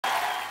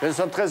Nous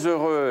sommes très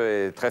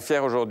heureux et très fiers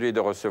aujourd'hui de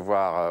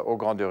recevoir au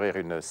Grand de Rire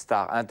une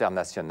star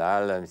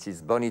internationale,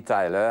 Mrs. Bonnie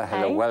Tyler.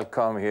 Hello,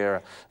 welcome here.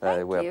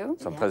 Nous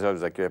sommes très heureux de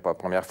vous accueillir pour la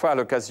première fois à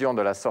l'occasion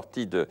de la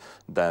sortie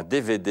d'un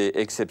DVD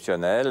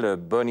exceptionnel,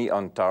 Bonnie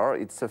on Tour.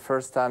 It's the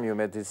first time you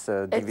made this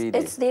DVD.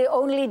 It's the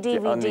only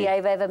DVD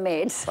I've ever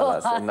made. So.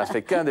 Voilà, on n'a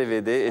fait qu'un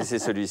DVD et c'est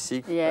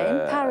celui-ci.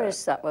 Yeah, in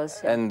Paris that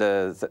was. Yeah. And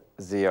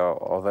the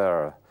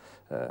other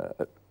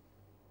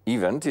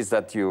event is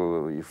that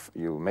you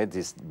made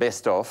this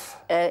best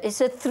of. It's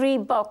a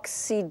 3-box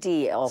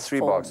CD. Of 3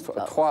 box,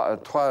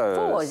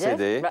 trois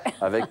CD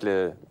avec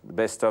le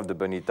best of de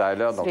Bonnie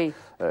Tyler. Donc,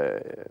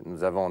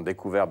 nous avons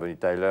découvert Bonnie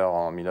Tyler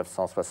en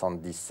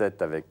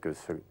 1977 avec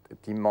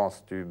cet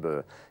immense tube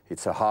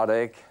It's a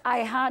Heartache.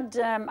 I had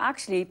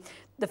actually.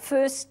 The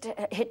first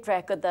hit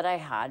record that I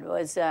had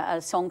was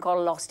a song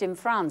called Lost in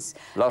France.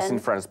 Lost in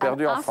France,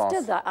 perdu en France.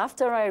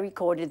 After I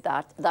recorded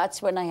that,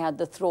 that's when I had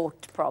the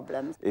throat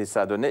problems. Et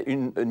ça a donné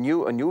a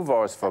new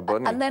voice for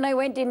Bonnie. And then I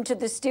went into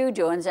the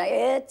studio and said,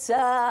 it's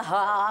a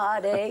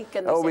heartache.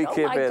 And they said, oh my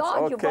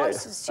God, your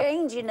voice is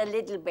changing a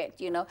little bit,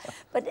 you know.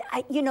 But,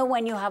 you know,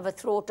 when you have a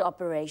throat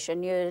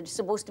operation, you're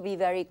supposed to be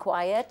very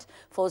quiet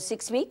for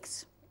 6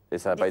 weeks. Et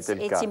ça n'a pas été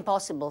le cas. It's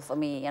impossible for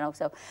me, you know.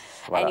 So,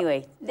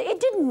 anyway,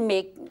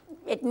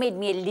 it made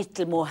me a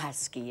little more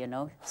husky, you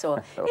know. So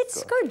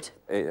it's good.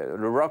 The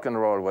rock and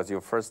roll was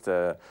your first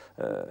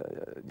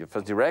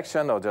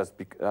direction, or just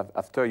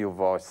after your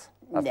voice?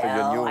 After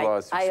your new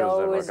voice, I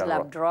always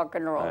loved rock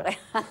and roll.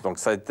 Donc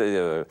ça a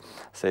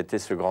été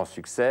ce grand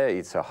succès.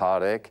 It's a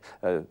Heartache.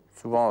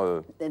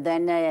 Souvent.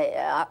 Then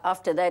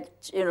after that,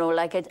 you know,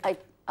 like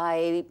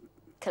I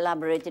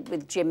collaborated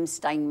with Jim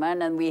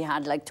Steinman, and we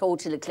had like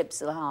Total Eclipse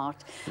of the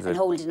Heart and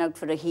Holding Out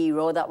for a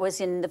Hero. That was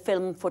in the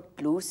film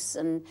Footloose,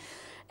 and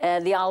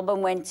the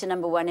album went to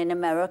 #1 in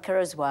America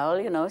as well,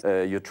 you know.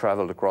 You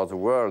traveled across the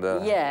world.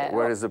 Yeah.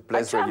 Where is the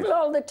place I travel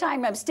all the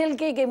time. I'm still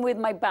gigging with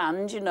my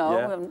band, you know.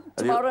 Yeah.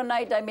 Tomorrow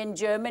night, I'm in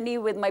Germany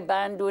with my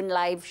band doing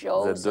live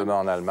shows. Vous êtes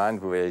demain en Allemagne,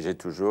 vous voyagez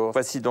toujours.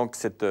 Voici donc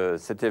cet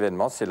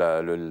événement, c'est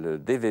le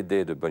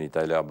DVD de Bonnie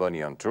Tyler,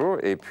 Bonnie on Tour,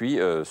 et puis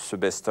ce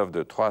best-of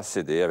de 3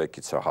 CD avec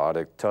It's a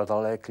Heartache,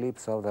 Total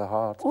Eclipse of the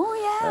Heart. Oh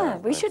yeah,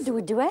 we should do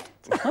a duet.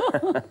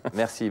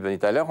 Merci Bonnie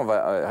Tyler. On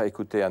va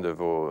écouter un de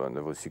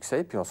vos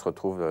succès, puis on se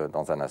retrouve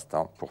dans un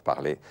instant pour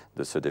parler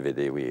de ce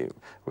DVD. We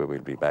will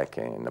be back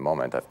in a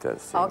moment after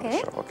seeing the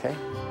show, okay?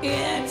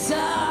 It's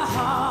a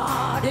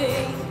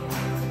heartache,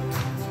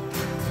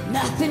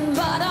 nothing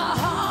but a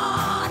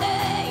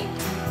heartache.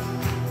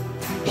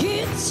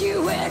 Hits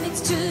you when it's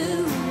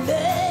too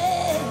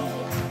late,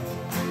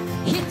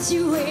 hits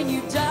you when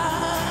you die,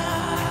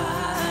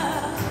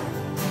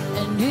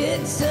 and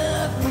it's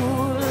a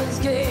fool's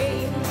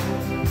game,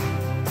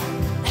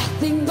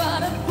 nothing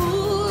but a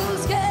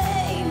fool's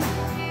game,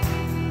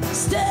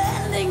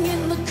 standing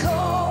in the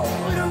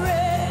cold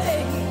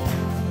rain,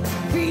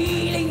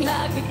 feeling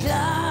like a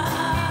clown.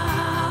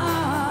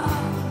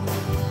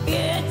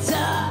 It's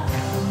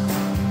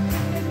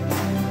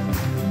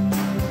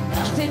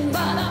nothing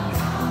but a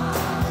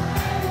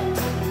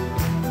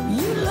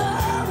you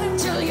love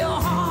until your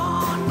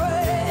heart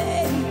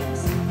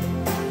breaks,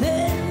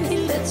 then he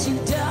lets you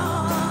down.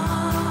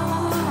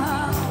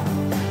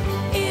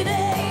 It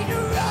ain't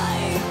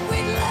right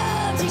with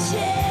love to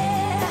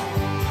share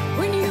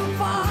when you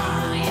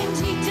find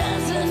he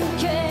doesn't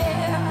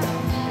care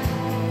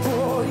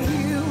for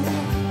you.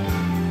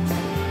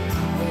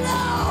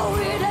 No,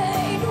 it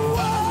ain't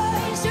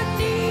wise to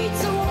need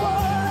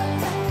someone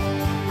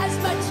as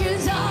much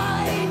as I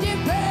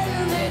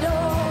depended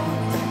on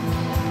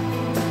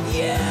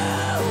you.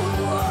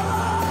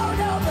 Oh,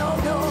 no, no,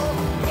 no,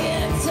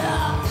 it's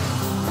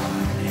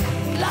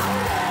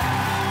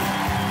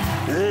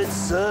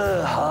It's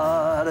a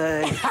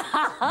heartache,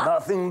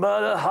 nothing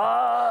but a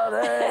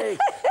heartache.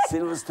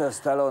 Sylvester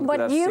Stallone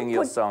could have sing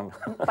your song.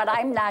 But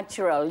I'm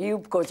natural. You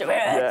go to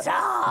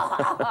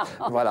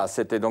Voilà,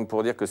 c'était donc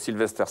pour dire que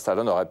Sylvester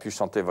Stallone aurait pu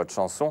chanter votre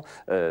chanson,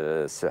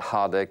 ce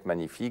Heartache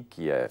magnifique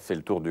qui a fait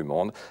le tour du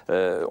monde.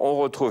 On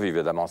retrouve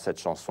évidemment cette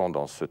chanson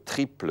dans ce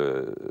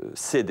triple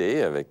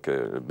CD avec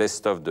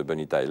best-of de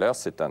Bonnie Tyler.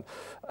 C'est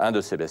un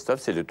de ses best-of,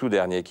 c'est le tout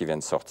dernier qui vient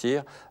de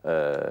sortir.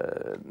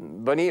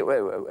 Bonnie,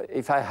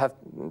 if I have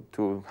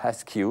to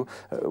ask you,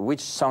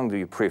 which song do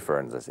you prefer?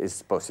 Is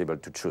it possible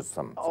to choose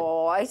some?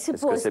 Oh, I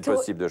suppose c'est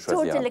possible de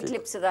choisir Total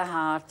Eclipse of the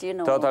Heart, you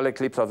know. Total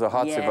Eclipse of the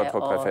Heart, c'est votre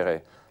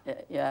préféré.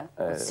 Yeah,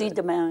 See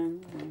the Man.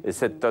 Et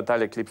cette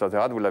Total Eclipse of the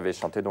Heart, vous l'avez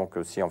chanté donc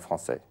aussi en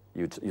français.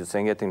 You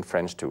sing it in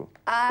French too.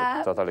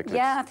 Total Eclipse.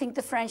 Yeah, I think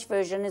the French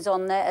version is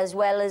on there as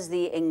well as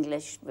the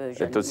English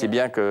version. C'est aussi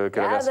bien que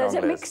la version anglaise.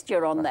 There's a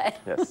mixture on there.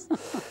 Yes.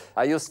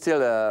 Are you still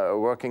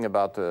working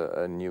about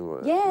a new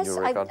Yes, new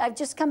record? I've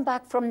just come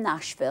back from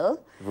Nashville.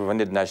 Vous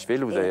venez de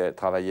Nashville, vous avez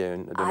travaillé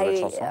de nouvelles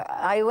chansons?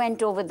 I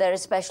went over there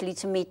especially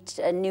to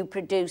meet new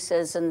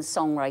producers and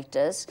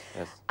songwriters.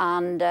 Yes.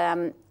 And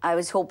I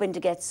was hoping to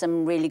get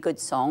some really good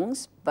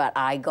songs, but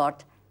I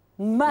got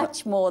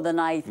much more than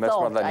I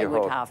thought I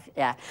would have.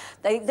 Yeah,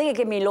 they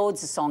give me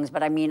loads of songs,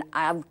 but I mean,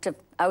 out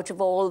out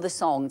of all the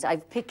songs.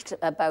 I've picked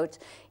about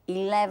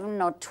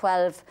 11 or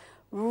 12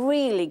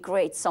 really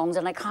great songs,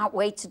 and I can't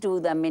wait to do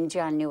them in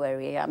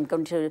January. I'm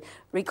going to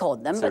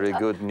record them. Very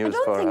good news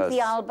for us. I don't think the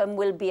album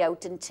will be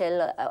out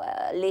until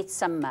late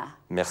summer.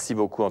 Merci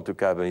beaucoup en tout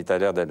cas, Bonnie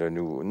Tyler, de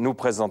nous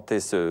présenter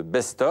ce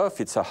best-of.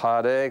 It's a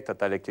Heartache,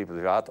 Total Eclipse of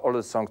the Heart, All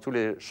the Songs, toutes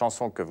les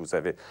chansons que vous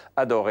avez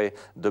adorées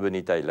de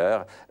Bonnie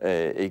Tyler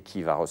et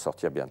qui va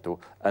ressortir bientôt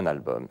un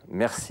album.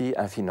 Merci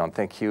infiniment.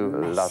 Thank you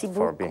a lot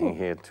for being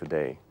here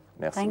today.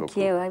 Merci beaucoup.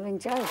 Thank you. I've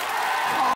enjoyed.